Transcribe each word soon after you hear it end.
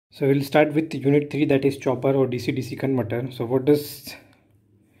So we'll start with unit 3, that is chopper or DC-DC converter. So what does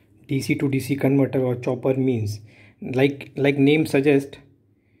DC to DC converter or chopper means? Like name suggests,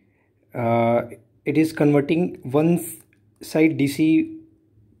 it is converting one side DC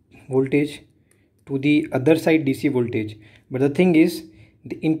voltage to the other side DC voltage. But the thing is,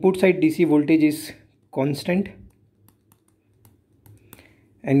 the input side DC voltage is constant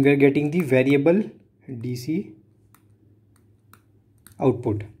and we are getting the variable DC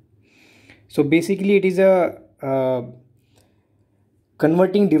output. So basically it is a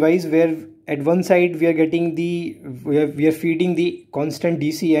converting device where at one side we are getting we are feeding the constant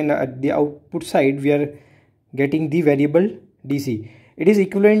DC, and at the output side we are getting the variable DC. It is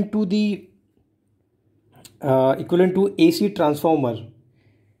equivalent to AC transformer.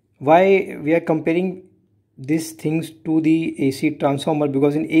 Why we are comparing these things to the AC transformer?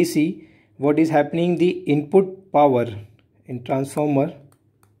 Because in AC, what is happening, the input power in transformer,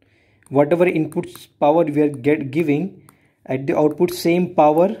 whatever inputs power we are giving, at the output same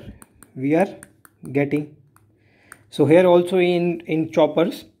power we are getting. So here also in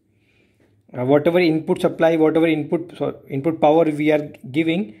choppers, whatever input supply, whatever input power we are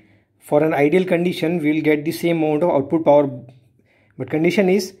giving, for an ideal condition we will get the same amount of output power. But condition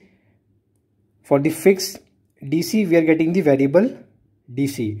is, for the fixed DC we are getting the variable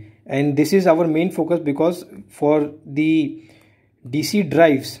DC, and this is our main focus, because for the DC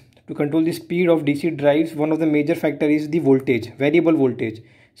drives, to control the speed of DC drives, one of the major factor is the voltage, variable voltage.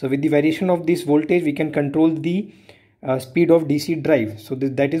 So with the variation of this voltage we can control the speed of DC drive. So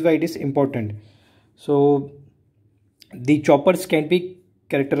that is why it is important. So the choppers can be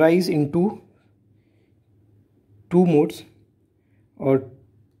characterized into two modes or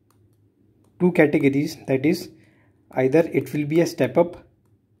two categories, that is, either it will be a step up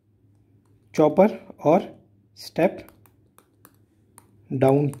chopper or step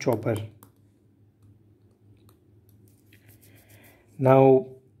down chopper. Now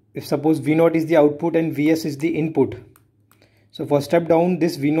if suppose V0 is the output and Vs is the input, so for step down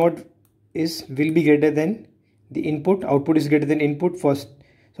this V0 will be greater than the input, output is greater than input. For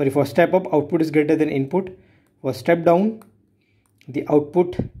step up, output is greater than input. For step down, the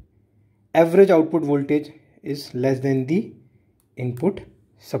average output voltage is less than the input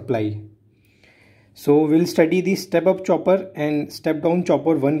supply. So we'll study the step up chopper and step down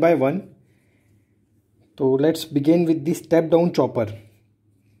chopper one by one. So let's begin with the step down chopper.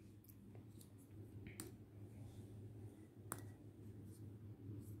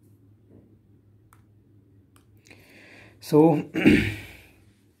 So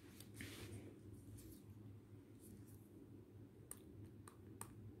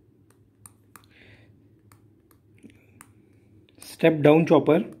step down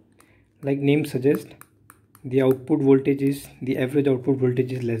chopper, like name suggests, the average output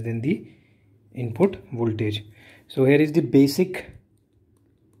voltage is less than the input voltage. So here is the basic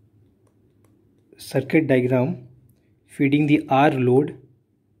circuit diagram feeding the R load.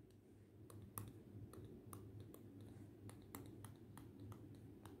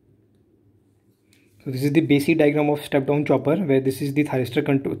 So this is the basic diagram of step down chopper, where this is the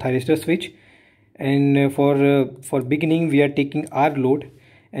thyristor switch, and for beginning we are taking R load,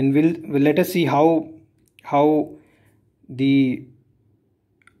 and we'll let us see how the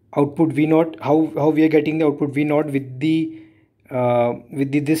output V0, how we are getting the output V0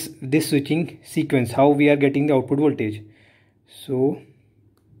 with this switching sequence, how we are getting the output voltage. So